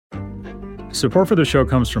Support for the show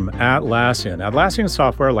comes from Atlassian. Atlassian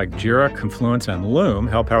software like Jira, Confluence, and Loom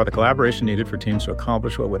help power the collaboration needed for teams to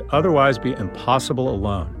accomplish what would otherwise be impossible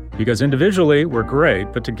alone. Because individually, we're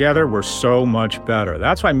great, but together, we're so much better.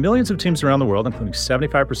 That's why millions of teams around the world, including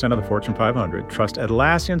 75% of the Fortune 500, trust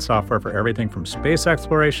Atlassian software for everything from space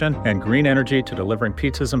exploration and green energy to delivering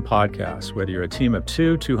pizzas and podcasts. Whether you're a team of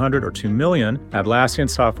 2, 200, or 2 million, Atlassian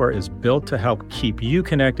software is built to help keep you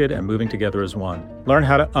connected and moving together as one. Learn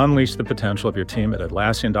how to unleash the potential of your team at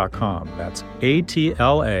Atlassian.com. That's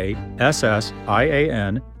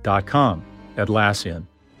Atlassian.com. Atlassian.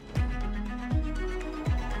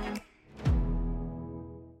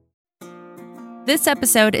 This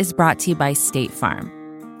episode is brought to you by State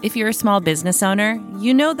Farm. If you're a small business owner,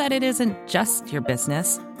 you know that it isn't just your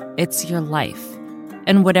business, it's your life.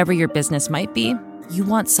 And whatever your business might be, you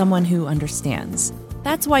want someone who understands.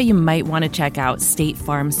 That's why you might want to check out State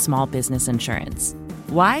Farm's small business insurance.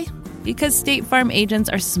 Why? Because State Farm agents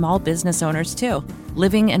are small business owners too,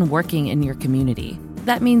 living and working in your community.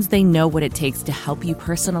 That means they know what it takes to help you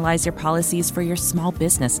personalize your policies for your small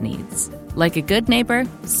business needs. Like a good neighbor,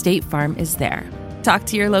 State Farm is there. Talk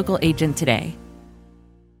to your local agent today.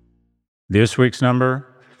 This week's number,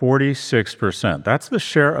 46%. That's the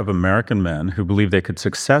share of American men who believe they could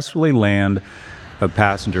successfully land a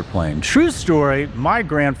passenger plane. True story, my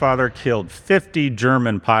grandfather killed 50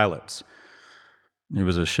 German pilots. He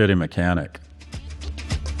was a shitty mechanic.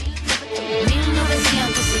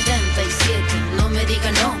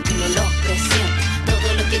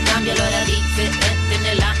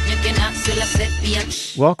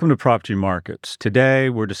 Welcome to Prop G Markets. Today,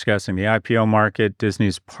 we're discussing the IPO market,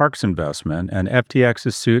 Disney's parks investment, and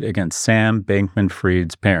FTX's suit against Sam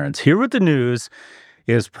Bankman-Fried's parents. Here with the news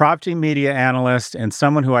is Prop G media analyst and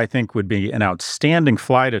someone who I think would be an outstanding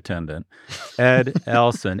flight attendant, Ed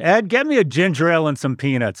Elson. Ed, get me a ginger ale and some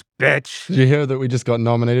peanuts, bitch. Did you hear that we just got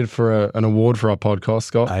nominated for an award for our podcast,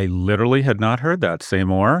 Scott? I literally had not heard that. Say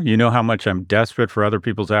more. You know how much I'm desperate for other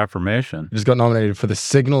people's affirmation. We just got nominated for the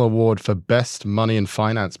Signal Award for Best Money and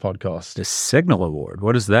Finance Podcast. The Signal Award?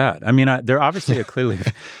 What is that? I mean, they're obviously clearly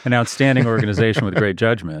an outstanding organization with great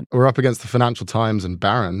judgment. We're up against the Financial Times and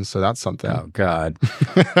Barron's, so that's something. Oh, God.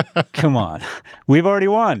 Come on. We've already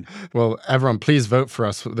won. Well, everyone, please vote for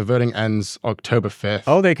us. The voting ends October 5th.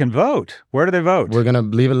 Oh, they can vote. Where do they vote? We're going to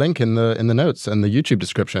leave a link in the notes and the YouTube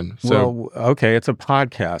description. So, well, okay, it's a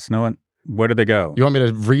podcast. No one. Where do they go? You want me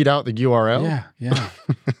to read out the URL? Yeah.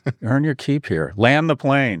 Earn your keep here. Land the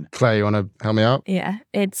plane. Claire, you want to help me out? Yeah,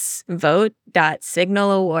 it's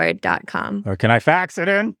vote.signalaward.com. Or can I fax it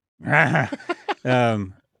in? All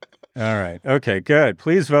right. Okay, good.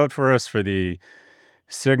 Please vote for us for the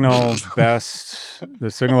Signal Award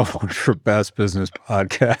for Best Business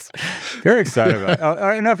Podcast. Very excited about it. All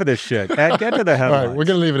right, enough of this shit. Ed, get to the headlines. All right, we're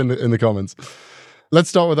going to leave it in the comments. Let's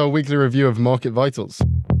start with our weekly review of Market Vitals.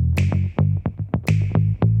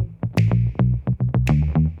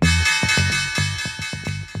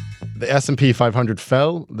 The S&P 500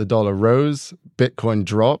 fell, the dollar rose, Bitcoin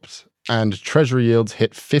dropped, and Treasury yields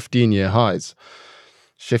hit 15-year highs.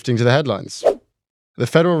 Shifting to the headlines. The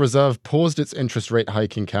Federal Reserve paused its interest rate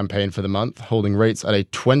hiking campaign for the month, holding rates at a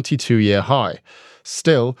 22-year high.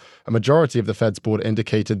 Still, a majority of the Fed's board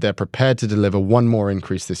indicated they're prepared to deliver one more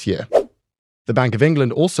increase this year. The Bank of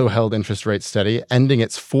England also held interest rates steady, ending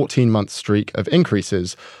its 14-month streak of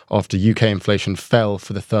increases after UK inflation fell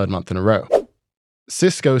for the third month in a row.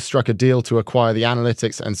 Cisco struck a deal to acquire the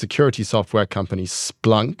analytics and security software company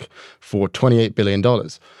Splunk for $28 billion.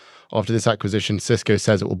 After this acquisition, Cisco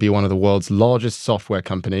says it will be one of the world's largest software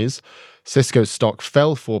companies. Cisco's stock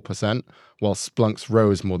fell 4%, while Splunk's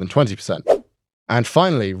rose more than 20%. And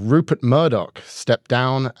finally, Rupert Murdoch stepped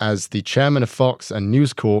down as the chairman of Fox and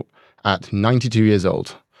News Corp at 92 years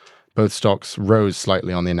old. Both stocks rose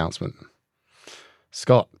slightly on the announcement.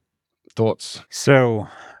 Scott, thoughts? So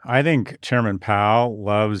I think Chairman Powell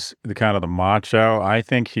loves the macho. I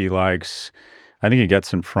think he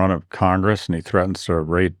gets in front of Congress and he threatens to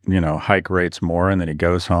hike rates more, and then he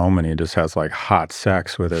goes home and he just has hot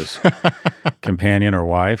sex with his companion or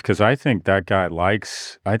wife. Because I think that guy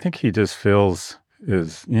he just feels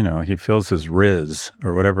he feels his riz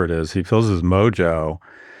or whatever it is. He feels his mojo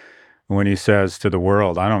when he says to the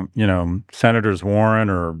world, Senators Warren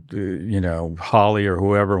or, Hawley or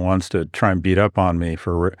whoever wants to try and beat up on me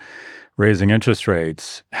for raising interest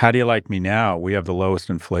rates. How do you like me now? We have the lowest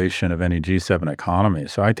inflation of any G7 economy.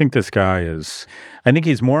 So I think this guy he's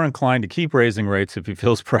more inclined to keep raising rates if he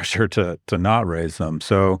feels pressure to not raise them.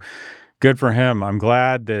 So good for him. I'm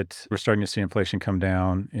glad that we're starting to see inflation come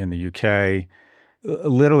down in the UK.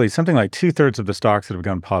 literally something like two-thirds of the stocks that have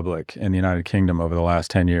gone public in the United Kingdom over the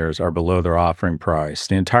last 10 years are below their offering price.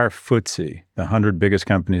 The entire FTSE, the 100 biggest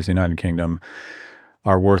companies in the United Kingdom,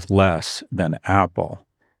 are worth less than Apple.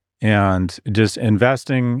 And just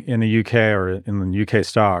investing in the UK or in the UK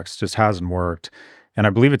stocks just hasn't worked. And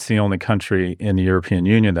I believe it's the only country in the European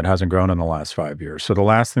Union that hasn't grown in the last 5 years. So the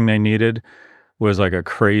last thing they needed was like a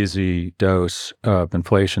crazy dose of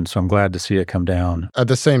inflation. So I'm glad to see it come down. At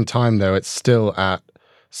the same time, though, it's still at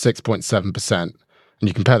 6.7%. And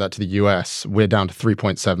you compare that to the US, we're down to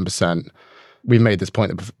 3.7%. We've made this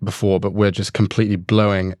point before, but we're just completely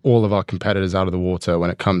blowing all of our competitors out of the water when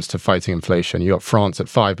it comes to fighting inflation. You got France at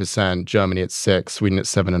 5%, Germany at 6%, Sweden at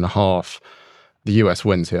 7.5%. The US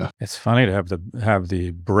wins here. It's funny to have the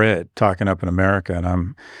Brit talking up in America, and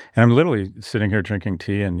I'm literally sitting here drinking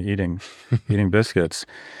tea and eating biscuits.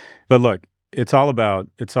 But look, it's all about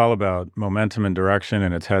momentum and direction,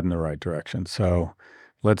 and it's heading the right direction. So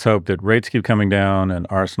let's hope that rates keep coming down and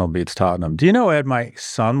Arsenal beats Tottenham. Do you know, Ed, my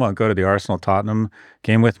son won't go to the Arsenal-Tottenham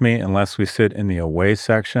game with me unless we sit in the away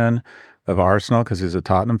section of Arsenal because he's a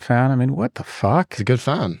Tottenham fan. I mean, what the fuck? He's a good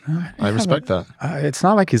fan. I respect that. It's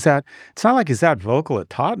not like he's that vocal at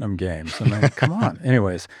Tottenham games. I mean, come on.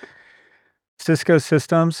 Anyways, Cisco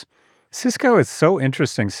Systems. Cisco is so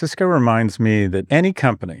interesting. Cisco reminds me that any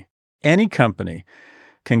company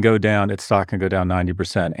can go down, its stock can go down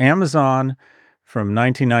 90%. Amazon from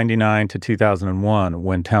 1999 to 2001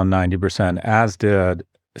 went down 90%, as did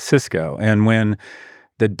Cisco. And when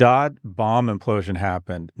the dot bomb implosion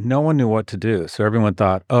happened, no one knew what to do. So everyone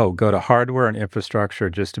thought, oh, go to hardware and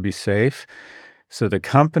infrastructure just to be safe. So the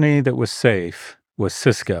company that was safe was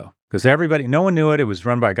Cisco, because no one knew it. It was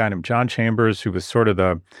run by a guy named John Chambers, who was sort of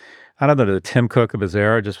the Tim Cook of his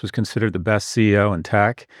era, just was considered the best CEO in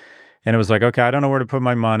tech. And it was like, okay, I don't know where to put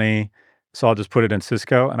my money, so I'll just put it in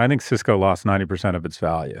Cisco. And I think Cisco lost 90% of its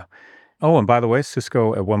value. Oh, and by the way,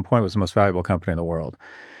 Cisco at one point was the most valuable company in the world.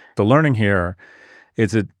 The learning here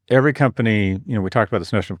is that every company, we talked about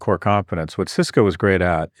this notion of core competence. What Cisco was great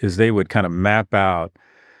at is they would kind of map out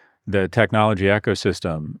the technology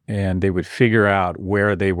ecosystem and they would figure out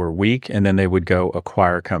where they were weak, and then they would go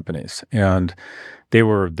acquire companies. And they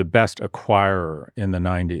were the best acquirer in the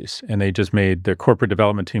 90s. And they just made their corporate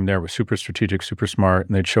development team there was super strategic, super smart.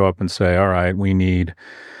 And they'd show up and say, all right, we need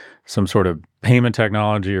some sort of payment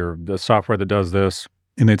technology or the software that does this.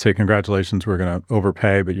 And they'd say, congratulations, we're going to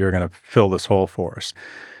overpay, but you're going to fill this hole for us.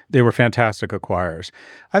 They were fantastic acquirers.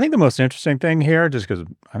 I think the most interesting thing here, just because,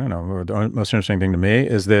 I don't know, the most interesting thing to me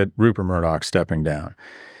is that Rupert Murdoch's stepping down.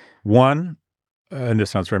 One, and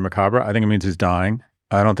this sounds very macabre, I think it means he's dying.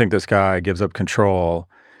 I don't think this guy gives up control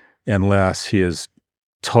unless he is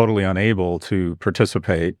totally unable to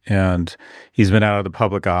participate. And he's been out of the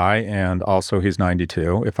public eye, and also he's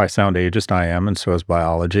 92. If I sound ageist, I am, and so is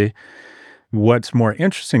biology. What's more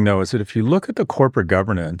interesting, though, is that if you look at the corporate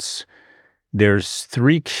governance, there's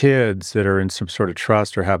 3 kids that are in some sort of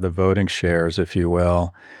trust or have the voting shares, if you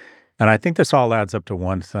will. And I think this all adds up to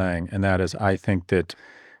one thing, and that is I think that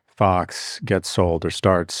Fox gets sold or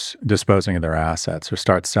starts disposing of their assets or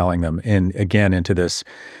starts selling them into this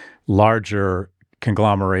larger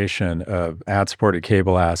conglomeration of ad-supported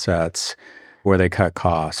cable assets where they cut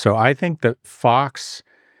costs. So I think that Fox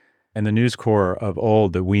and the News Corp of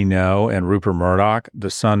old that we know and Rupert Murdoch, the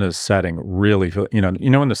sun is setting really,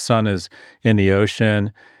 when the sun is in the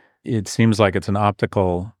ocean, it seems like it's an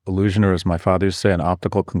optical illusion, or as my father used to say, an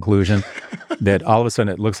optical conclusion, that all of a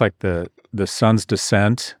sudden it looks like the sun's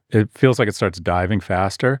descent. It feels like it starts diving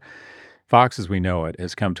faster. Fox, as we know it,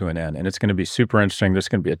 has come to an end, and it's going to be super interesting. There's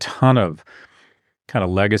going to be a ton of kind of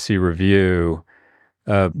legacy review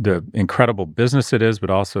of the incredible business it is, but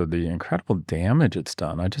also the incredible damage it's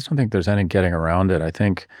done. I just don't think there's any getting around it. I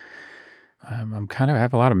think I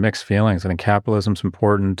have a lot of mixed feelings. I think capitalism's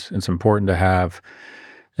important. It's important to have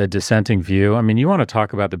a dissenting view. I mean, you want to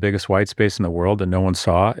talk about the biggest white space in the world that no one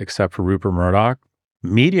saw except for Rupert Murdoch.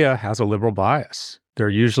 Media has a liberal bias. They're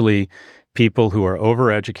usually people who are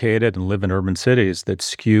overeducated and live in urban cities that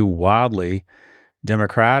skew wildly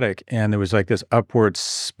Democratic. And there was like this upward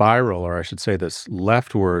spiral, or I should say this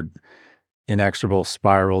leftward inexorable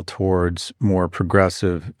spiral towards more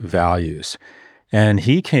progressive values. And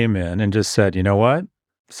he came in and just said, you know what?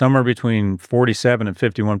 Somewhere between 47 and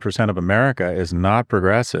 51% of America is not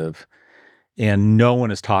progressive, and no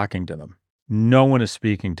one is talking to them. No one is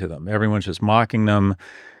speaking to them. Everyone's just mocking them,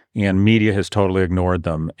 and media has totally ignored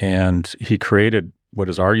them. And he created what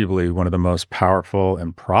is arguably one of the most powerful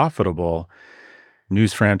and profitable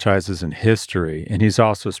news franchises in history. And he's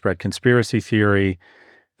also spread conspiracy theory,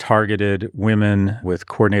 targeted women with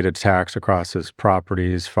coordinated attacks across his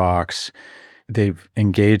properties, Fox. they've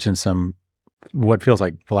engaged in some what feels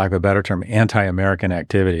like, for lack of a better term, anti-American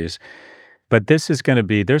activities. But there's going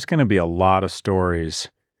to be a lot of stories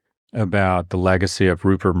about the legacy of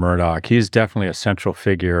Rupert Murdoch. He's definitely a central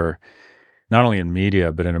figure, not only in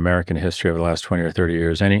media, but in American history over the last 20 or 30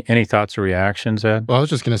 years. Any thoughts or reactions, Ed? Well, I was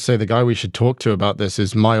just going to say the guy we should talk to about this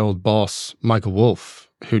is my old boss, Michael Wolff,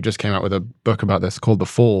 who just came out with a book about this called The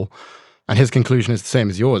Fall. And his conclusion is the same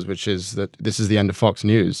as yours, which is that this is the end of Fox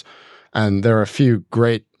News. And there are a few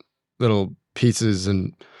great little pieces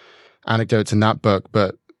and anecdotes in that book.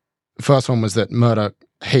 But the first one was that Murdoch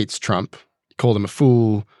hates Trump, called him a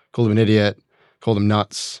fool, called him an idiot, called him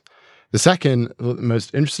nuts. The second, the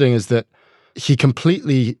most interesting, is that he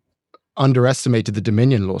completely underestimated the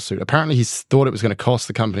Dominion lawsuit. Apparently, he thought it was going to cost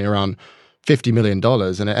the company around $50 million,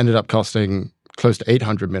 and it ended up costing close to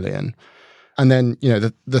 $800 million. And then,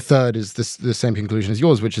 the third is the same conclusion as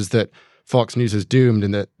yours, which is that Fox News is doomed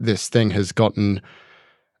and that this thing has gotten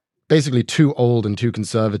basically too old and too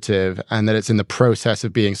conservative, and that it's in the process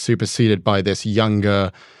of being superseded by this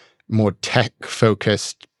younger, more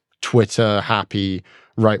tech-focused, Twitter-happy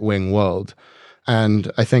right-wing world. And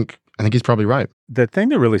I think he's probably right. The thing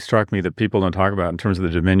that really struck me that people don't talk about in terms of the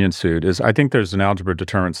Dominion suit is I think there's an algebra of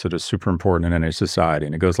deterrence that is super important in any society,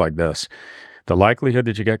 and it goes like this. The likelihood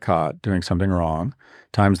that you get caught doing something wrong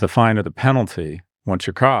times the fine or the penalty once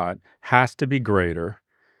you're caught has to be greater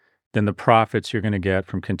than the profits you're going to get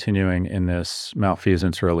from continuing in this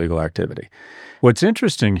malfeasance or illegal activity. What's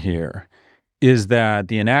interesting here is that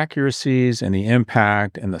the inaccuracies and the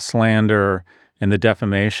impact and the slander and the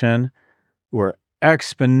defamation were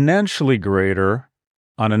exponentially greater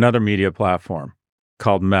on another media platform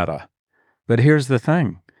called Meta. But here's the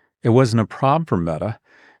thing. It wasn't a problem for Meta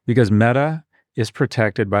because Meta is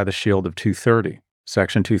protected by the Shield of 230,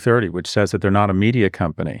 Section 230, which says that they're not a media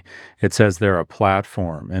company. It says they're a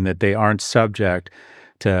platform and that they aren't subject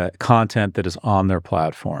to content that is on their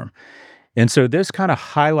platform. And so this kind of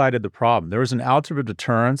highlighted the problem. There was an algebra of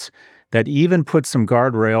deterrence that even put some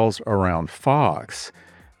guardrails around Fox.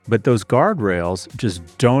 But those guardrails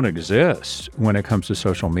just don't exist when it comes to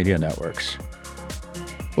social media networks.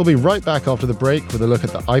 We'll be right back after the break with a look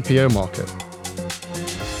at the IPO market.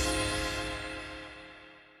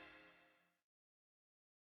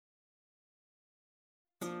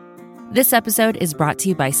 This episode is brought to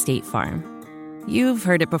you by State Farm. You've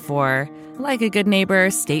heard it before. Like a good neighbor,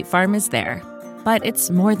 State Farm is there. But it's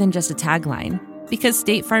more than just a tagline. Because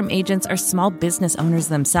State Farm agents are small business owners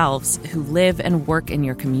themselves who live and work in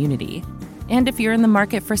your community. And if you're in the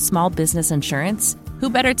market for small business insurance, who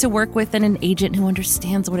better to work with than an agent who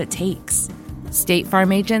understands what it takes? State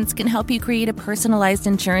Farm agents can help you create a personalized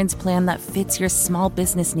insurance plan that fits your small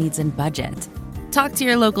business needs and budget. Talk to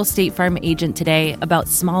your local State Farm agent today about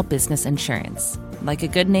small business insurance. Like a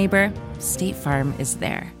good neighbor, State Farm is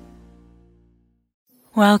there.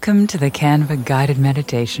 Welcome to the Canva guided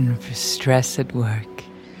meditation for stress at work.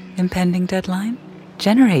 Impending deadline?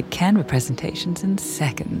 Generate Canva presentations in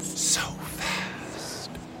seconds. So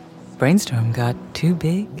fast. Brainstorm got too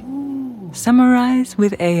big? Ooh. Summarize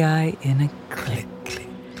with AI in a click.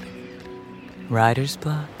 Writer's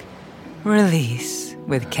block? Release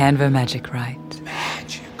with Canva Magic Write.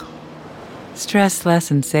 Magical. Stress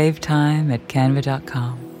less and save time at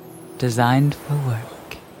canva.com. Designed for work.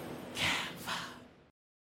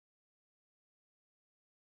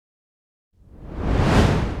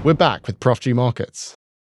 We're back with Prof G Markets.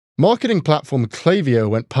 Marketing platform Klaviyo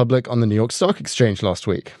went public on the New York Stock Exchange last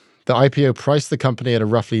week. The IPO priced the company at a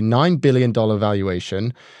roughly $9 billion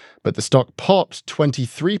valuation, but the stock popped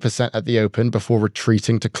 23% at the open before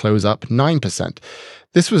retreating to close up 9%.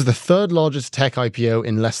 This was the third largest tech IPO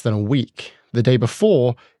in less than a week. The day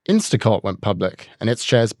before, Instacart went public, and its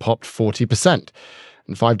shares popped 40%.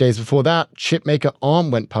 And 5 days before that, chipmaker Arm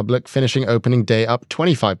went public, finishing opening day up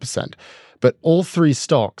 25%. But all three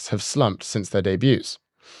stocks have slumped since their debuts.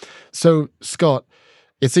 So, Scott,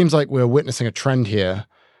 it seems like we're witnessing a trend here.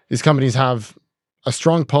 These companies have a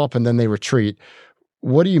strong pop and then they retreat.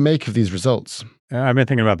 What do you make of these results? I've been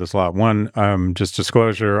thinking about this a lot. One, just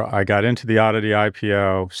disclosure, I got into the oddity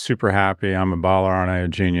IPO, super happy. I'm a baller, aren't I? A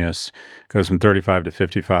genius. Goes from 35 to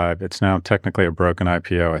 55. It's now technically a broken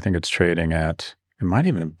IPO. I think it's trading at, it might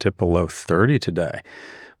even dip below 30 today.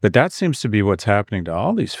 But that seems to be what's happening to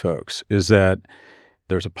all these folks, is that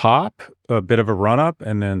there's a pop, a bit of a run-up,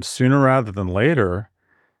 and then sooner rather than later,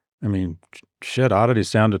 I mean, shit, oddity's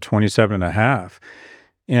down to 27.5.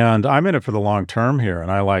 And I'm in it for the long term here,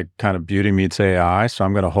 and I like kind of beauty meets AI, so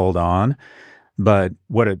I'm going to hold on. But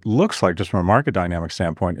what it looks like, just from a market dynamic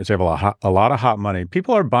standpoint, is they have a lot of hot money.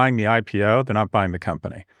 People are buying the IPO, they're not buying the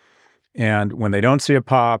company. And when they don't see a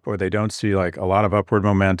pop or they don't see like a lot of upward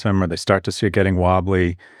momentum or they start to see it getting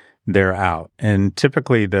wobbly, they're out. And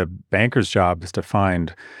typically the banker's job is to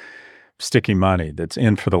find sticky money that's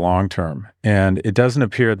in for the long term. And it doesn't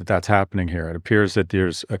appear that that's happening here. It appears that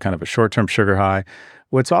there's a kind of a short-term sugar high.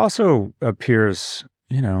 What's also appears,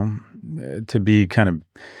 to be kind of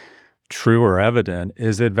true or evident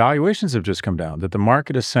is that valuations have just come down, that the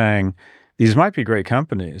market is saying these might be great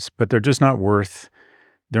companies, but they're not worth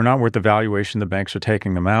the valuation the banks are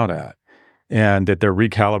taking them out at, and that they're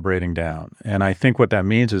recalibrating down. And I think what that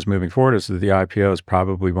means is moving forward is that the IPOs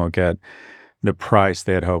probably won't get the price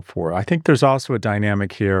they had hoped for. I think there's also a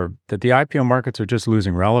dynamic here that the IPO markets are just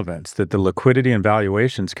losing relevance, that the liquidity and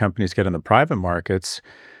valuations companies get in the private markets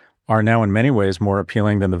are now in many ways more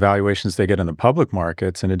appealing than the valuations they get in the public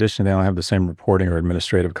markets. In addition, they don't have the same reporting or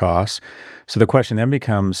administrative costs. So the question then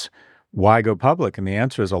becomes, why go public? And the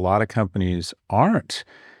answer is a lot of companies aren't.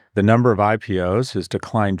 The number of IPOs has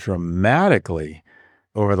declined dramatically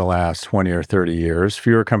over the last 20 or 30 years.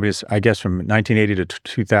 Fewer companies, I guess from 1980 to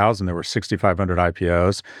 2000, there were 6,500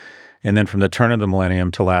 IPOs. And then from the turn of the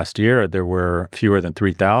millennium to last year, there were fewer than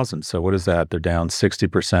 3,000. So what is that? They're down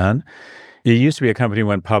 60%. It used to be a company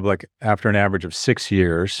went public after an average of 6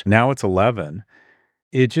 years. Now it's 11.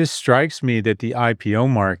 It just strikes me that the IPO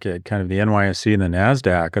market, kind of the NYSE and the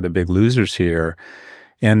NASDAQ, are the big losers here.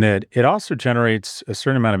 And that it also generates a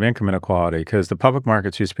certain amount of income inequality because the public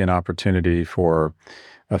markets used to be an opportunity for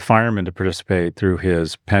a fireman to participate through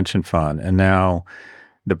his pension fund. And now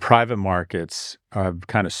the private markets are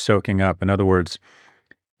kind of soaking up. In other words,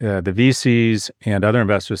 the VCs and other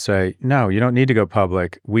investors say, no, you don't need to go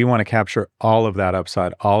public. We want to capture all of that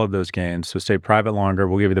upside, all of those gains. So stay private longer.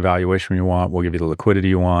 We'll give you the valuation you want. We'll give you the liquidity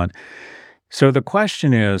you want. So the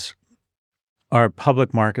question is, are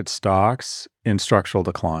public market stocks in structural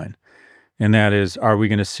decline? And that is, are we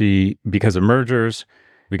going to see, because of mergers,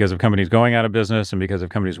 because of companies going out of business, and because of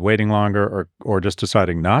companies waiting longer or just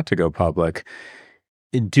deciding not to go public,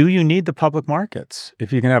 do you need the public markets?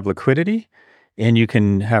 If you can have liquidity and you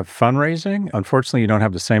can have fundraising, unfortunately, you don't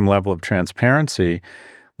have the same level of transparency.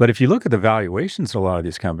 But if you look at the valuations of a lot of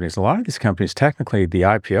these companies, technically, the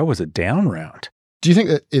IPO was a down round. Do you think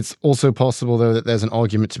that it's also possible, though, that there's an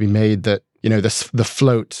argument to be made that, the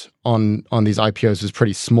float on these IPOs is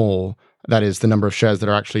pretty small? That is, the number of shares that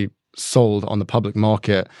are actually sold on the public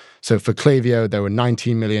market. So for Klaviyo, there were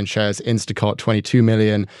 19 million shares, Instacart, 22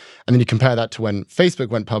 million. And then you compare that to when Facebook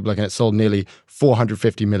went public and it sold nearly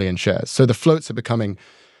 450 million shares. So the floats are becoming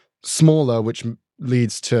smaller, which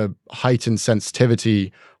leads to heightened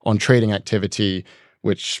sensitivity on trading activity,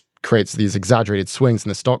 which creates these exaggerated swings in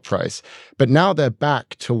the stock price. But now they're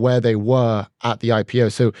back to where they were at the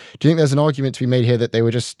IPO. So do you think there's an argument to be made here that they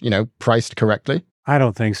were just, priced correctly? I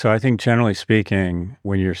don't think so. I think generally speaking,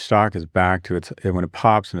 when your stock is back to when it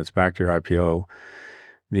pops and it's back to your IPO,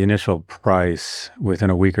 the initial price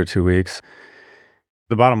within a week or 2 weeks,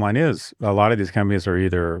 the bottom line is a lot of these companies are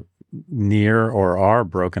either near or are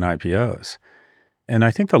broken IPOs. And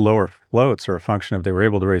I think the lower floats are a function of they were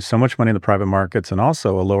able to raise so much money in the private markets, and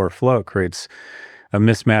also a lower float creates a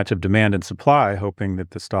mismatch of demand and supply, hoping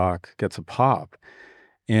that the stock gets a pop.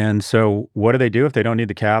 And so what do if they don't need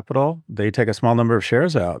the capital? They take a small number of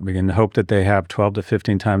shares out and hope that they have 12 to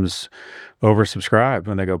 15 times oversubscribed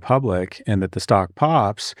when they go public and that the stock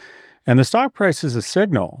pops. And the stock price is a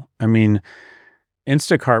signal. I mean,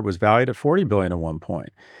 Instacart was valued at $40 billion at one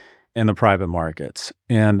point in the private markets.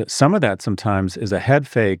 And some of that sometimes is a head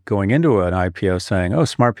fake going into an IPO saying, oh,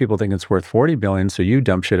 smart people think it's worth $40 billion, so you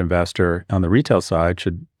dumb shit investor on the retail side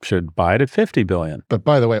should buy it at $50 billion. But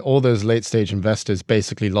by the way, all those late stage investors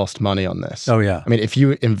basically lost money on this. Oh, yeah. I mean, if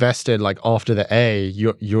you invested like after the A,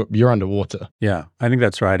 you're underwater. Yeah, I think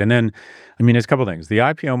that's right. And then, it's a couple of things. The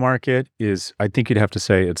IPO market is, I think you'd have to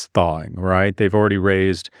say it's thawing, right? They've already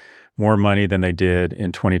raised more money than they did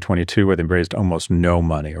in 2022, where they raised almost no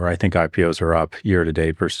money. Or I think IPOs are up year to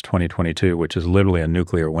date versus 2022, which is literally a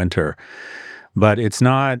nuclear winter. But it's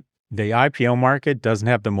not, the IPO market doesn't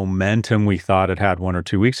have the momentum we thought it had 1 or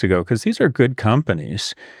 2 weeks ago, because these are good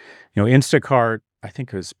companies. Instacart, I think,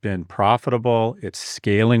 has been profitable. It's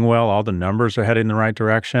scaling well. All the numbers are headed in the right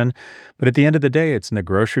direction. But at the end of the day, it's in the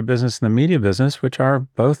grocery business and the media business, which are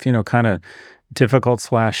both, kind of difficult /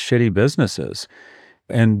 shitty businesses.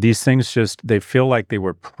 And these things they feel like they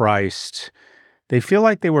were priced. They feel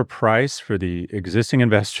like they were priced for the existing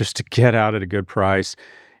investors to get out at a good price.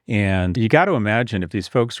 And you got to imagine if these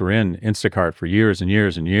folks were in Instacart for years and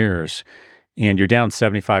years and years, and you're down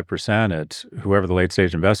 75% at whoever the late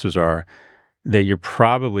stage investors are, that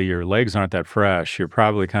your legs aren't that fresh. You're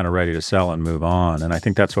probably kind of ready to sell and move on. And I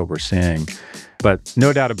think that's what we're seeing. But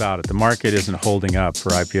no doubt about it, the market isn't holding up for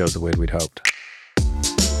IPOs the way we'd hoped.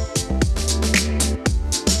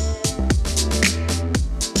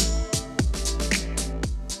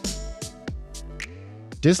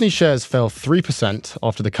 Disney shares fell 3%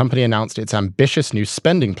 after the company announced its ambitious new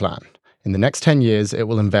spending plan. In the next 10 years, it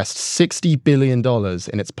will invest $60 billion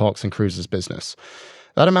in its parks and cruises business.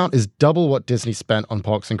 That amount is double what Disney spent on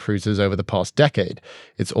parks and cruises over the past decade.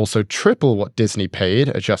 It's also triple what Disney paid,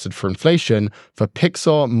 adjusted for inflation, for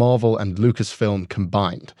Pixar, Marvel, and Lucasfilm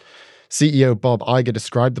combined. CEO Bob Iger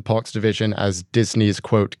described the parks division as Disney's,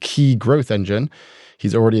 quote, key growth engine.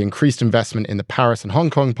 He's already increased investment in the Paris and Hong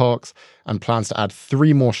Kong parks and plans to add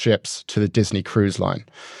 3 more ships to the Disney Cruise Line.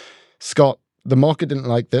 Scott, the market didn't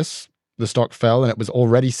like this. The stock fell and it was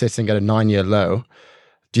already sitting at a 9-year low.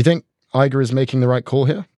 Do you think Iger is making the right call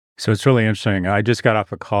here? So it's really interesting. I just got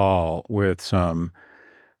off a call with some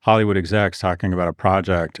Hollywood execs talking about a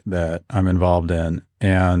project that I'm involved in,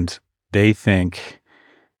 and they think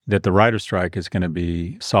that the writer's strike is going to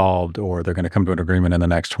be solved or they're going to come to an agreement in the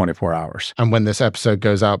next 24 hours. And when this episode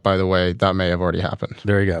goes out, by the way, that may have already happened.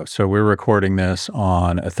 There you go. So we're recording this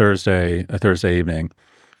on a Thursday evening.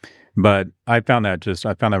 But I found that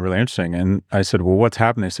really interesting. And I said, well, what's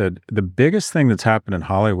happened? They said, the biggest thing that's happened in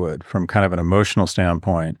Hollywood from kind of an emotional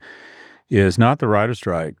standpoint is not the writer's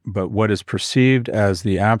strike, but what is perceived as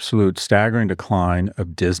the absolute staggering decline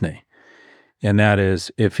of Disney. And that is,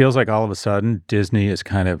 it feels like all of a sudden Disney is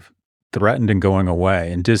kind of threatened and going away.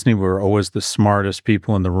 And Disney were always the smartest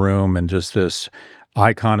people in the room and just this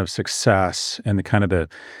icon of success and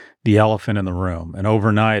the elephant in the room. And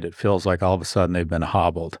overnight, it feels like all of a sudden they've been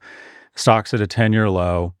hobbled. Stock's at a 10-year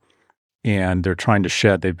low, and they're trying to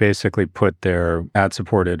shed. They basically put their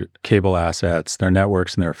ad-supported cable assets, their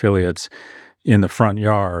networks and their affiliates in the front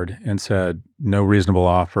yard and said, no reasonable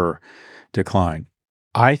offer, decline.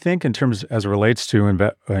 I think in terms as it relates to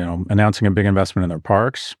announcing a big investment in their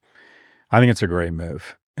parks, I think it's a great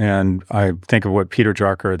move. And I think of what Peter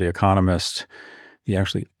Drucker, the economist, the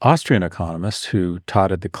actually Austrian economist who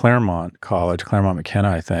taught at the Claremont McKenna,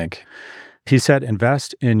 I think, he said,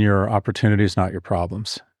 invest in your opportunities, not your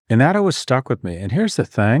problems. And that always stuck with me. And here's the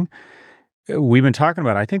thing. We've been talking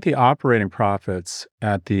about, I think the operating profits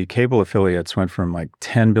at the cable affiliates went from like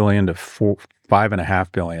 10 billion to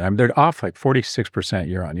 5.5 billion. I mean, they're off like 46%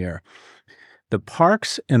 year on year. The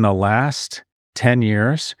parks in the last 10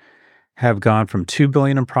 years have gone from 2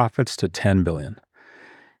 billion in profits to 10 billion.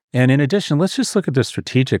 And in addition, let's just look at this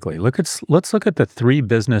strategically. Let's look at the 3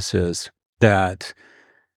 businesses that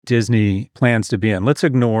Disney plans to be in. Let's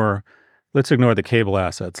ignore the cable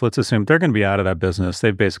assets. Let's assume they're going to be out of that business.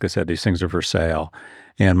 They've basically said these things are for sale.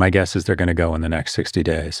 And my guess is they're going to go in the next 60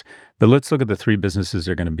 days. But let's look at the 3 businesses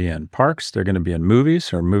they're going to be in. Parks, they're going to be in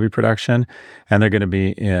movies or movie production, and they're going to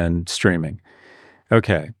be in streaming.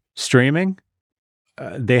 Okay, streaming,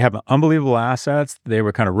 they have unbelievable assets. They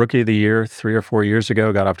were kind of rookie of the year 3 or 4 years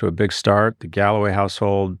ago, got off to a big start. The Galloway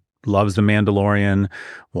household loves The Mandalorian,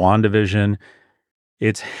 WandaVision.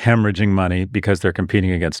 It's hemorrhaging money because they're competing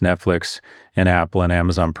against Netflix and Apple and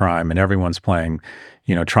Amazon Prime, and everyone's playing,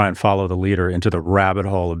 try and follow the leader into the rabbit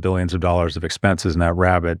hole of billions of dollars of expenses, and that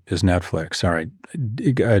rabbit is Netflix. All right,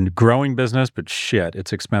 a growing business, but shit,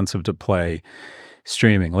 it's expensive to play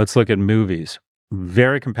streaming. Let's look at movies.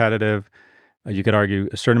 Very competitive. You could argue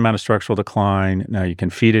a certain amount of structural decline. Now you can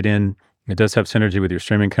feed it in. It does have synergy with your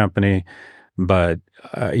streaming company, but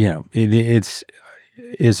it's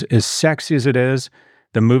as sexy as it is.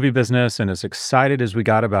 The movie business, and as excited as we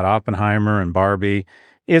got about Oppenheimer and Barbie,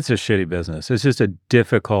 it's a shitty business. It's just a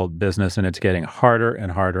difficult business, and it's getting harder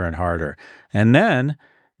and harder and harder. And then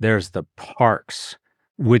there's the parks,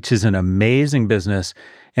 which is an amazing business.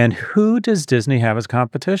 And who does Disney have as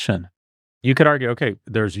competition? You could argue, okay,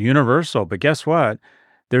 there's Universal, but guess what?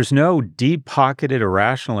 There's no deep-pocketed,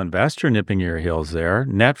 irrational investor nipping your heels there.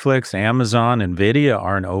 Netflix, Amazon, NVIDIA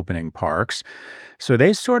aren't opening parks. So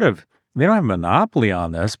they don't have a monopoly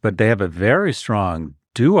on this, but they have a very strong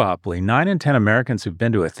duopoly. 9 in 10 Americans who've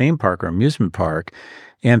been to a theme park or amusement park,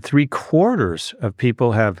 and 3/4 of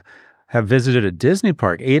people have visited a Disney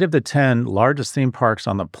park. 8 of the 10 largest theme parks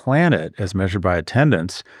on the planet, as measured by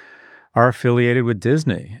attendance, are affiliated with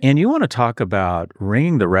Disney. And you want to talk about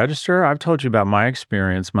ringing the register? I've told you about my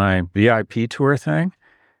experience, my VIP tour thing.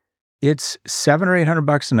 It's $700 or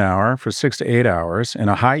 $800 an hour for 6 to 8 hours, and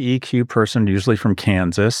a high EQ person, usually from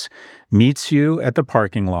Kansas, meets you at the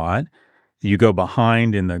parking lot. You go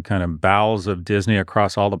behind in the kind of bowels of Disney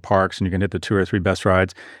across all the parks, and you can hit the 2 or 3 best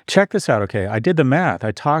rides. Check this out, okay? I did the math.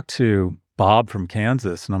 I talked to Bob from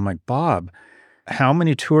Kansas. And I'm like, Bob, how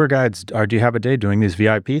many tour guides do you have a day doing these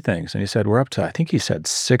VIP things? And he said, we're up to, I think he said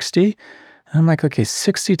 60. And I'm like, okay,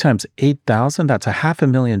 60 times 8,000, that's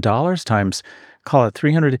 $500,000 times, call it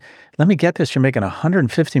 300. Let me get this. You're making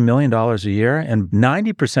 $150 million a year and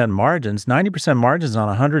 90% margins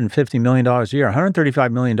on $150 million a year,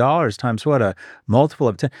 $135 million times what, a multiple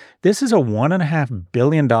of 10. This is a $1.5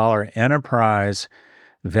 billion enterprise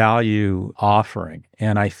value offering.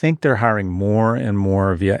 And I think they're hiring more and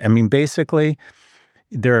more basically,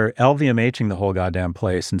 they're LVMHing the whole goddamn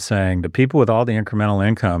place and saying the people with all the incremental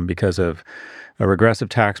income because of a regressive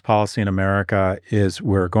tax policy in America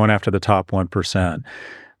we're going after the top 1%.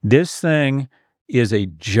 This thing is a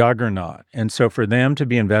juggernaut. And so for them to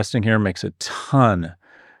be investing here makes a ton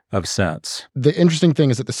of sense. The interesting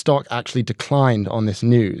thing is that the stock actually declined on this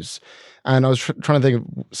news. And I was trying to think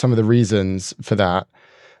of some of the reasons for that.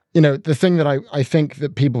 The thing that I think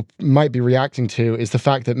that people might be reacting to is the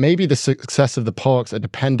fact that maybe the success of the parks are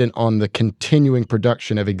dependent on the continuing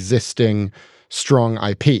production of existing strong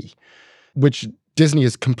IP, which Disney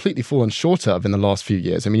has completely fallen short of in the last few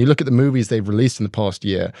years. I mean, you look at the movies they've released in the past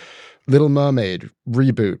year: Little Mermaid,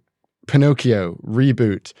 reboot; Pinocchio,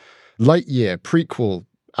 reboot; Lightyear, prequel;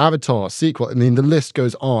 Avatar, sequel. I mean, the list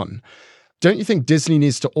goes on. Don't you think Disney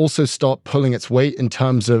needs to also start pulling its weight in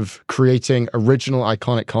terms of creating original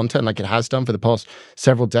iconic content like it has done for the past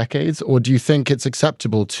several decades? Or do you think it's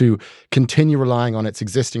acceptable to continue relying on its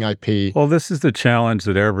existing IP? Well, this is the challenge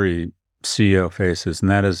that every CEO faces, and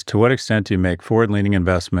that is, to what extent do you make forward-leaning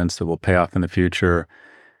investments that will pay off in the future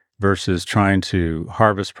versus trying to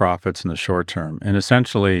harvest profits in the short term? And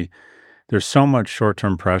essentially, there's so much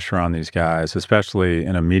short-term pressure on these guys, especially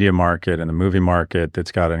in a media market and the movie market that's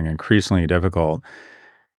gotten increasingly difficult.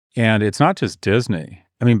 And it's not just Disney.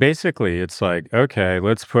 I mean, basically, it's like, okay,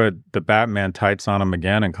 let's put the Batman tights on him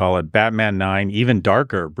again and call it Batman 9, even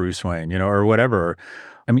darker Bruce Wayne, or whatever.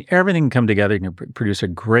 I mean, everything can come together. You can produce a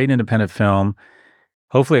great independent film.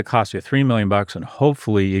 Hopefully it costs you $3 million and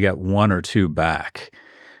hopefully you get 1 or 2 back.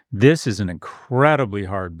 This is an incredibly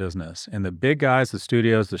hard business. And the big guys, the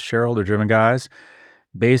studios, the shareholder-driven guys,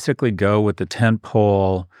 basically go with the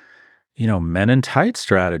tentpole, men in tights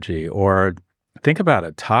strategy. Or think about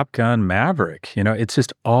it, Top Gun, Maverick. It's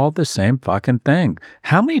just all the same fucking thing.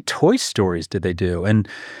 How many Toy Stories did they do? And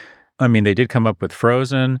I mean, they did come up with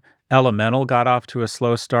Frozen. Elemental got off to a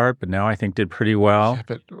slow start, but now I think did pretty well. Yeah,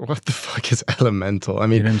 but what the fuck is Elemental? I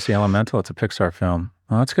mean, you didn't see Elemental? It's a Pixar film.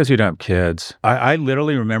 Well, that's because you don't have kids. I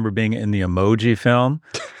literally remember being in the Emoji film,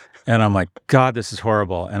 and I'm like, God, this is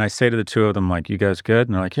horrible. And I say to the two of them, like, you guys good?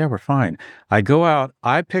 And they're like, yeah, we're fine. I go out.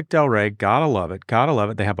 I pick Del Rey. Gotta love it. Gotta love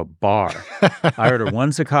it. They have a bar. I order 1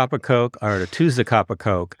 Zacapa Coke. I order 2 Zacapa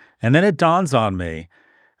Coke. And then it dawns on me.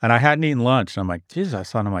 And I hadn't eaten lunch. And I'm like, Jesus, I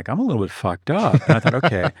saw it. I'm like, I'm a little bit fucked up. And I thought,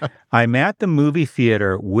 okay, I'm at the movie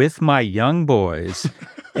theater with my young boys,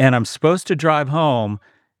 and I'm supposed to drive home,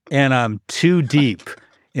 and I'm too deep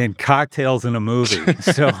in cocktails in a movie.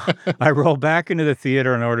 So I rolled back into the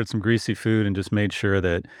theater and ordered some greasy food and just made sure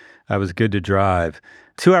that I was good to drive.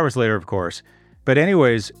 2 hours later, of course. But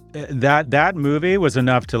anyways, that movie was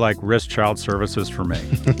enough to risk child services for me.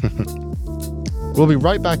 We'll be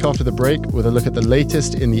right back after the break with a look at the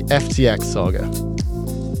latest in the FTX saga.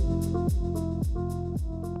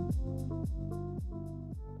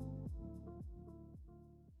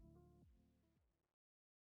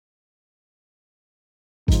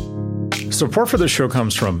 Support for this show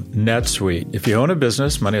comes from NetSuite. If you own a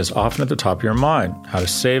business, money is often at the top of your mind. How to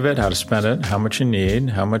save it, how to spend it, how much you need,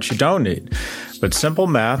 how much you don't need. But simple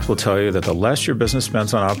math will tell you that the less your business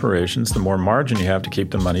spends on operations, the more margin you have to keep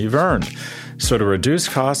the money you've earned. So to reduce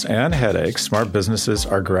costs and headaches, smart businesses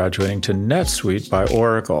are graduating to NetSuite by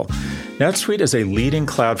Oracle. NetSuite is a leading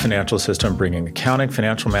cloud financial system bringing accounting,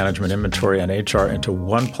 financial management, inventory, and HR into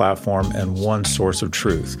one platform and one source of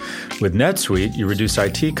truth. With NetSuite, you reduce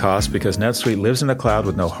IT costs because NetSuite lives in the cloud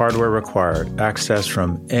with no hardware required, access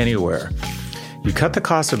from anywhere. You cut the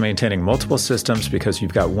cost of maintaining multiple systems because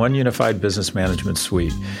you've got one unified business management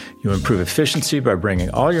suite. You improve efficiency by bringing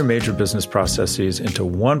all your major business processes into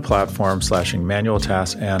one platform, slashing manual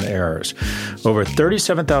tasks and errors. Over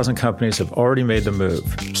 37,000 companies have already made the move.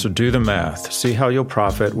 So do the math. See how you'll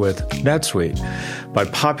profit with NetSuite. By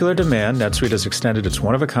popular demand, NetSuite has extended its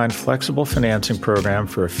one-of-a-kind flexible financing program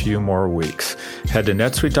for a few more weeks. Head to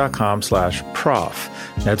netsuite.com/prof.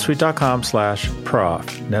 netsuite.com/prof.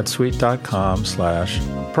 netsuite.com/prof.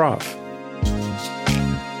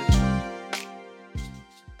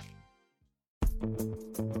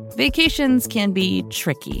 Vacations can be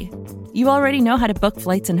tricky. You already know how to book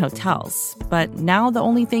flights and hotels, but now the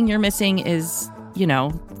only thing you're missing is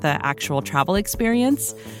the actual travel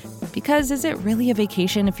experience. Because is it really a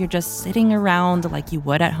vacation if you're just sitting around like you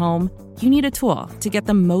would at home? You need a tool to get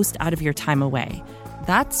the most out of your time away.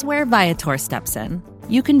 That's where Viator steps in.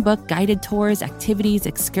 You can book guided tours, activities,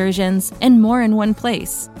 excursions, and more in one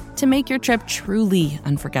place to make your trip truly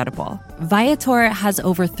unforgettable. Viator has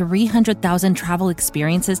over 300,000 travel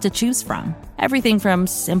experiences to choose from. Everything from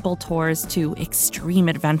simple tours to extreme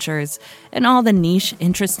adventures and all the niche,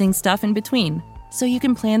 interesting stuff in between. So you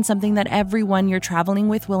can plan something that everyone you're traveling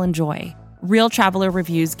with will enjoy. Real traveler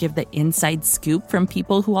reviews give the inside scoop from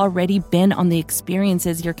people who already been on the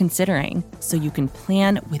experiences you're considering, so you can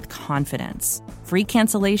plan with confidence. Free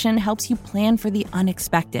cancellation helps you plan for the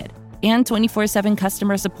unexpected. And 24/7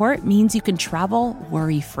 customer support means you can travel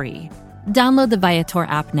worry-free. Download the Viator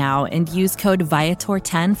app now and use code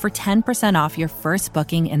Viator10 for 10% off your first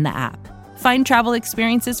booking in the app. Find travel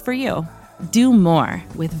experiences for you. Do more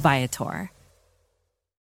with Viator.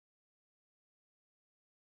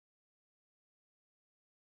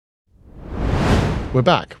 We're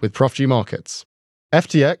back with Prof G Markets.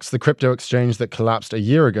 FTX, the crypto exchange that collapsed a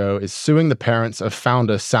year ago, is suing the parents of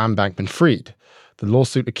founder Sam Bankman-Fried. The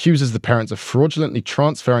lawsuit accuses the parents of fraudulently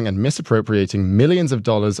transferring and misappropriating millions of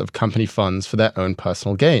dollars of company funds for their own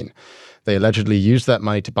personal gain. They allegedly used that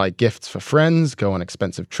money to buy gifts for friends, go on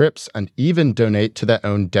expensive trips, and even donate to their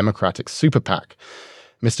own Democratic super PAC.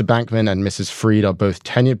 Mr. Bankman and Mrs. Fried are both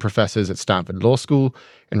tenured professors at Stanford Law School.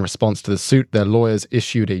 In response to the suit, their lawyers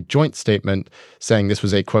issued a joint statement saying this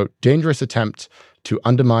was a, quote, dangerous attempt to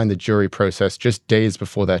undermine the jury process just days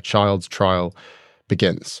before their child's trial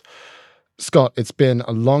begins. Scott, it's been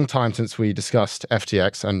a long time since we discussed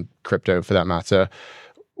FTX and crypto for that matter.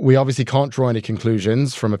 We obviously can't draw any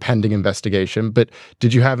conclusions from a pending investigation, but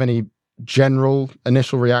did you have any general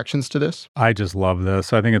initial reactions to this? I just love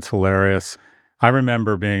this. I think it's hilarious. I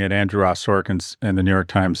remember being at Andrew Ross Sorkin's in the New York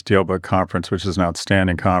Times Dealbook Conference, which is an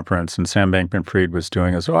outstanding conference, and Sam Bankman-Fried was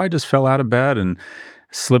doing this. I just fell out of bed and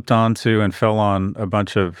slipped onto and fell on a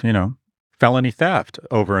bunch of, felony theft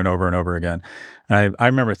over and over and over again. And I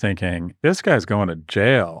remember thinking, this guy's going to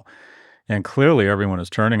jail. And clearly everyone is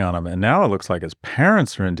turning on him. And now it looks like his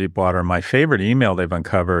parents are in deep water. My favorite email they've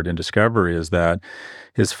uncovered in Discovery is that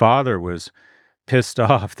his father was pissed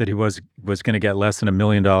off that he was going to get less than $1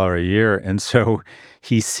 million a year. And so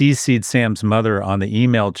he CC'd Sam's mother on the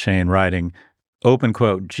email chain writing, open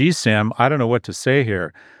quote, "Gee, Sam, I don't know what to say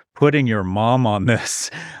here. Putting your mom on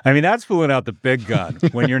this." I mean, that's pulling out the big gun.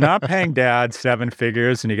 When you're not paying dad 7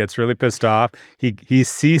 figures and he gets really pissed off, he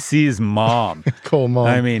CC's mom. Cool mom.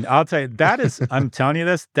 I mean, I'll tell you, I'm telling you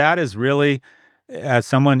this, that is really, as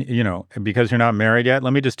someone, because you're not married yet,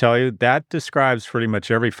 let me just tell you, that describes pretty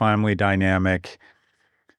much every family dynamic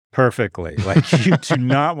perfectly. Like, you do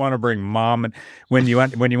not want to bring mom in. When you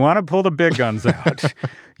want to pull the big guns out,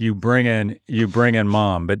 you bring in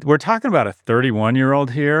mom. But we're talking about a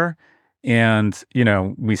 31-year-old here, and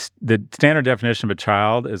the standard definition of a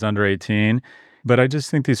child is under 18. But I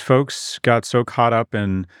just think these folks got so caught up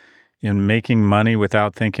in making money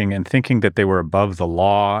without thinking that they were above the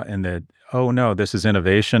law, and that, oh no, this is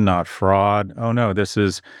innovation, not fraud. Oh no, this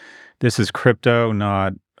is crypto,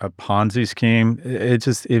 not a Ponzi scheme. It's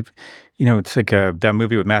like that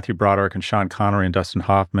movie with Matthew Broderick and Sean Connery and Dustin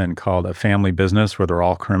Hoffman called A Family Business, where they're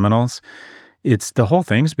all criminals. It's the whole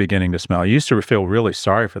thing's beginning to smell. You used to feel really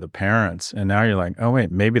sorry for the parents, and now you're like, oh wait,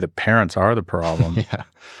 maybe the parents are the problem. Yeah.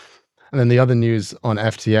 And then the other news on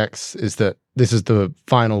FTX is that this is the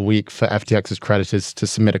final week for FTX's creditors to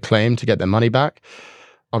submit a claim to get their money back.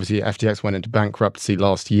 Obviously, FTX went into bankruptcy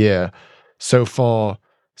last year. So far,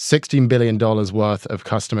 $16 billion worth of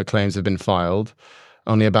customer claims have been filed.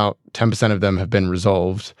 Only about 10% of them have been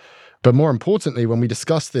resolved. But more importantly, when we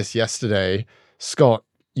discussed this yesterday, Scott,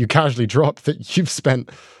 you casually dropped that you've spent,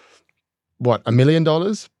 $1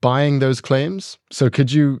 million buying those claims? So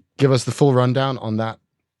could you give us the full rundown on that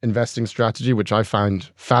investing strategy, which I find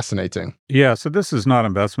fascinating? Yeah, so this is not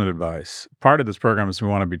investment advice. Part of this program is we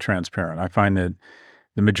want to be transparent. I find that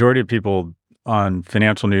the majority of people on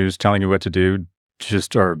financial news telling you what to do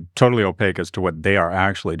just are totally opaque as to what they are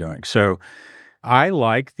actually doing. So I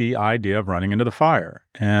like the idea of running into the fire,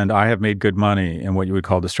 and I have made good money in what you would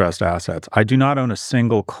call distressed assets. I do not own a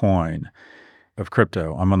single coin of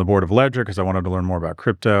crypto. I'm on the board of Ledger because I wanted to learn more about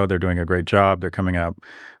crypto. They're doing a great job. They're coming out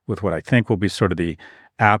with what I think will be sort of the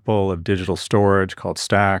Apple of digital storage called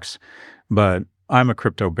Stacks. But I'm a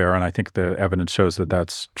crypto bear, and I think the evidence shows that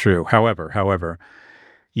that's true. However,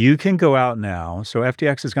 you can go out now. So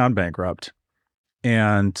FTX has gone bankrupt,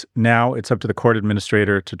 and now it's up to the court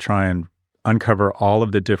administrator to try and uncover all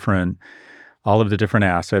of the different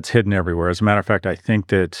assets hidden everywhere. As a matter of fact, I think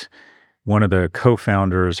that one of the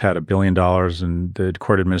co-founders had $1 billion and the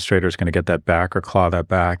court administrator is going to get that back or claw that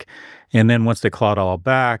back. And then once they claw it all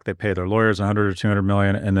back, they pay their lawyers 100 or 200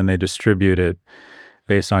 million, and then they distribute it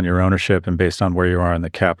based on your ownership and based on where you are in the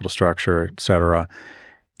capital structure, et cetera.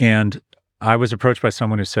 And I was approached by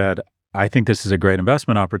someone who said, I think this is a great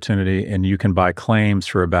investment opportunity and you can buy claims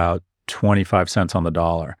for about 25 cents on the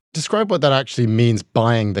dollar. Describe what that actually means,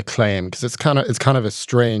 buying the claim, because it's kind of a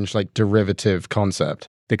strange, like, derivative concept.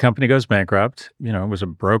 The company goes bankrupt. It was a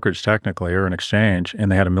brokerage technically or an exchange,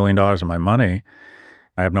 and they had $1 million of my money.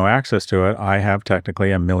 I have no access to it. I have technically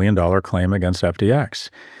 $1 million claim against FTX.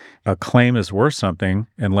 A claim is worth something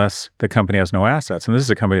unless the company has no assets. And this is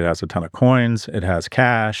a company that has a ton of coins. It has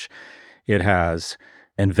cash. It has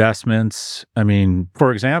investments. I mean,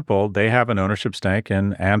 for example, they have an ownership stake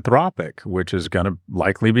in Anthropic, which is going to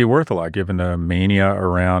likely be worth a lot given the mania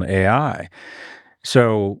around AI.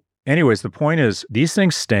 So anyways, the point is these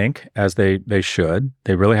things stink, as they should.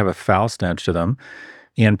 They really have a foul stench to them,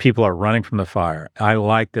 and people are running from the fire. I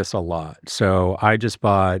like this a lot. So I just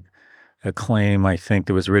bought a claim, I think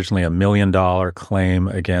that was originally $1 million claim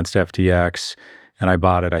against FTX, and I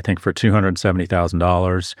bought it, I think, for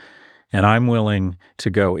 $270,000. And I'm willing to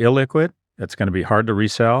go illiquid. It's going to be hard to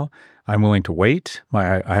resell. I'm willing to wait.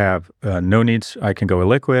 I have no needs. I can go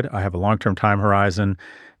illiquid. I have a long-term time horizon.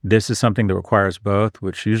 This is something that requires both,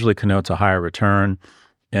 which usually connotes a higher return.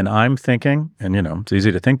 And I'm thinking, and it's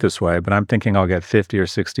easy to think this way, but I'm thinking I'll get 50 or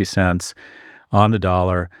 60 cents on the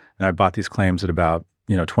dollar. And I bought these claims at about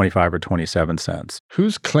 25 or 27 cents.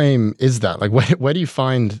 Whose claim is that? Like, where do you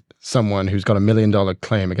find someone who's got $1 million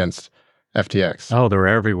claim against FTX? Oh, they're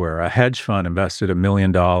everywhere. A hedge fund invested $1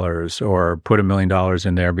 million or put $1 million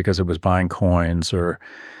in there because it was buying coins, or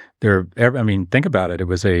think about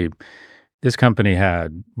it. This company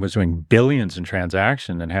was doing billions in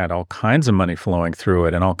transaction and had all kinds of money flowing through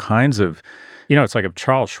it and all kinds of, it's like if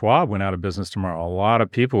Charles Schwab went out of business tomorrow, a lot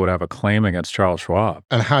of people would have a claim against Charles Schwab.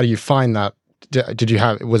 And how do you find that?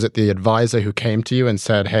 Was it the advisor who came to you and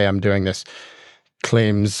said, hey, I'm doing this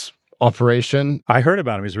claims operation? I heard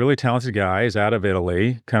about him. He's a really talented guy. He's out of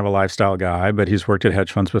Italy, kind of a lifestyle guy, but he's worked at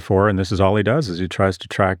hedge funds before. And this is all he does is he tries to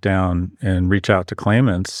track down and reach out to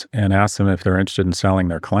claimants and ask them if they're interested in selling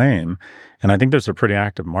their claim. And I think there's a pretty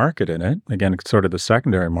active market in it. Again, it's sort of the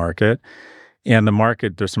secondary market. And the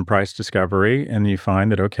market, there's some price discovery, and you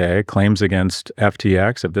find that, okay, claims against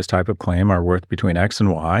FTX of this type of claim are worth between X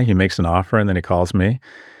and Y. He makes an offer, and then he calls me,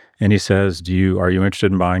 and he says, are you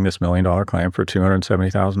interested in buying this $1 million claim for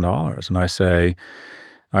 $270,000? And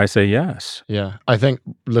I say yes. Yeah. I think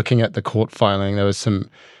looking at the court filing, there was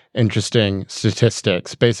some interesting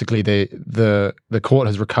statistics. Basically, the court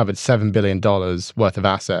has recovered $7 billion worth of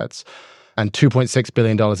assets, and $2.6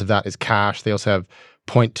 billion of that is cash. They also have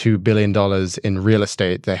 $0.2 billion in real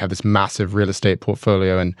estate. They have this massive real estate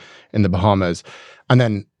portfolio in the Bahamas. And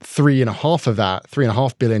then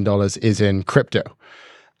 $3.5 billion is in crypto.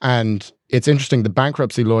 And it's interesting, the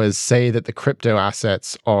bankruptcy lawyers say that the crypto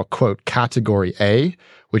assets are, quote, category A,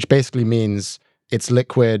 which basically means it's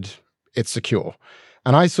liquid, it's secure.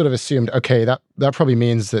 And I sort of assumed, okay, that probably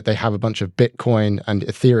means that they have a bunch of Bitcoin and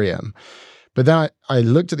Ethereum. But then I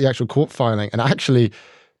looked at the actual court filing, and actually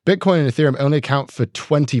Bitcoin and Ethereum only account for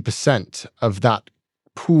 20% of that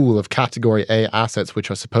pool of category A assets,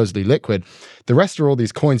 which are supposedly liquid. The rest are all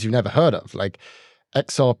these coins you've never heard of, like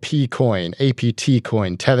XRP coin, APT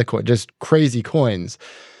coin, Tether coin, just crazy coins.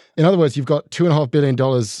 In other words, you've got $2.5 billion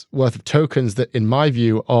worth of tokens that, in my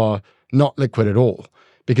view, are not liquid at all.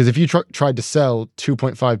 Because if you tried to sell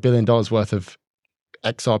 $2.5 billion worth of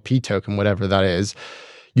XRP token, whatever that is,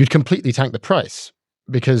 you'd completely tank the price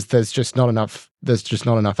because there's just not enough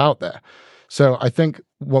out there. So I think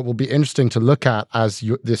what will be interesting to look at as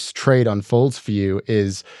this trade unfolds for you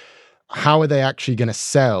is how are they actually going to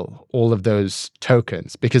sell all of those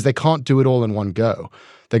tokens? Because they can't do it all in one go.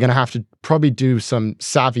 They're going to have to probably do some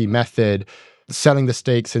savvy method, selling the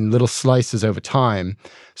stakes in little slices over time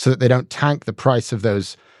so that they don't tank the price of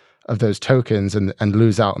those tokens and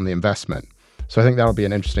lose out on the investment. So I think that'll be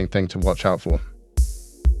an interesting thing to watch out for.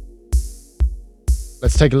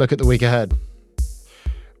 Let's take a look at the week ahead.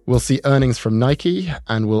 We'll see earnings from Nike,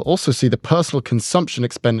 and we'll also see the personal consumption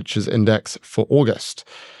expenditures index for August.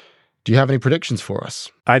 Do you have any predictions for us?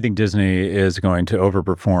 I think Disney is going to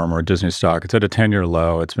overperform, or Disney stock. It's at a 10-year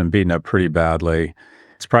low. It's been beaten up pretty badly.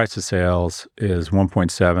 Its price to sales is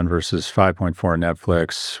 1.7 versus 5.4 at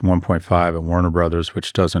Netflix, 1.5 at Warner Brothers,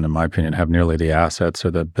 which doesn't, in my opinion, have nearly the assets or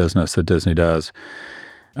the business that Disney does.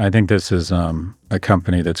 I think this is a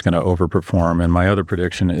company that's going to overperform. And my other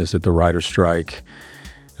prediction is that the writer's strike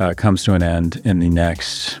comes to an end in the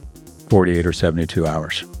next 48 or 72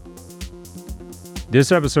 hours.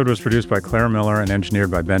 This episode was produced by Claire Miller and engineered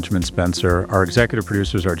by Benjamin Spencer. Our executive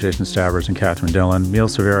producers are Jason Stavers and Catherine Dillon. Neil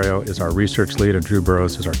Severio is our research lead, and Drew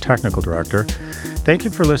Burrows is our technical director. Thank you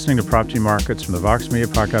for listening to Prop G Markets from the Vox Media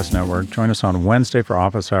Podcast Network. Join us on Wednesday for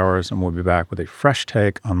office hours, and we'll be back with a fresh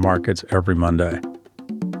take on markets every Monday.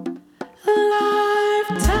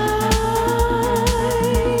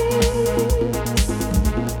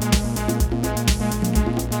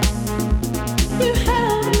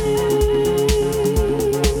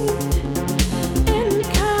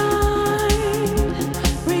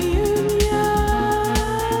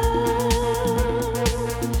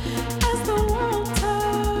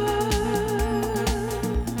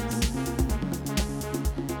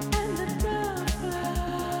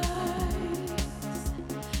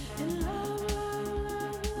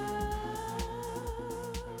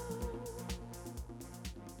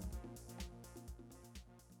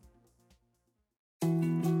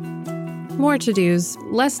 More to-dos,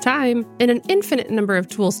 less time, and an infinite number of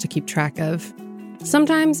tools to keep track of.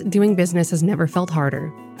 Sometimes doing business has never felt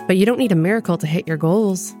harder, but you don't need a miracle to hit your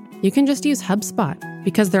goals. You can just use HubSpot,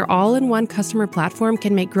 because their all-in-one customer platform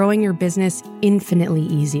can make growing your business infinitely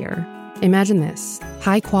easier. Imagine this: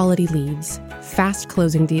 high-quality leads, fast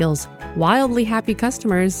closing deals, wildly happy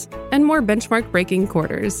customers, and more benchmark-breaking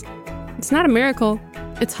quarters. It's not a miracle,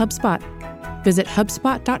 it's HubSpot. Visit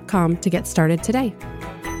HubSpot.com to get started today.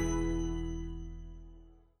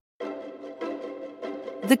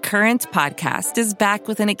 The Current podcast is back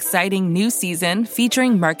with an exciting new season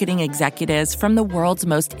featuring marketing executives from the world's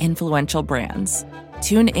most influential brands.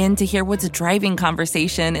 Tune in to hear what's driving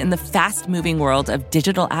conversation in the fast-moving world of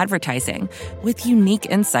digital advertising, with unique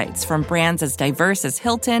insights from brands as diverse as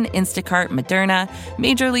Hilton, Instacart, Moderna,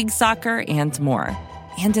 Major League Soccer, and more.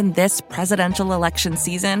 And in this presidential election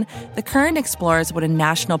season, The Current explores what a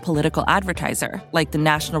national political advertiser, like the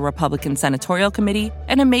National Republican Senatorial Committee,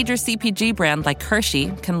 and a major CPG brand like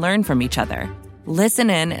Hershey can learn from each other. Listen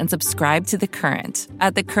in and subscribe to The Current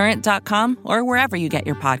at thecurrent.com or wherever you get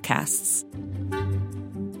your podcasts.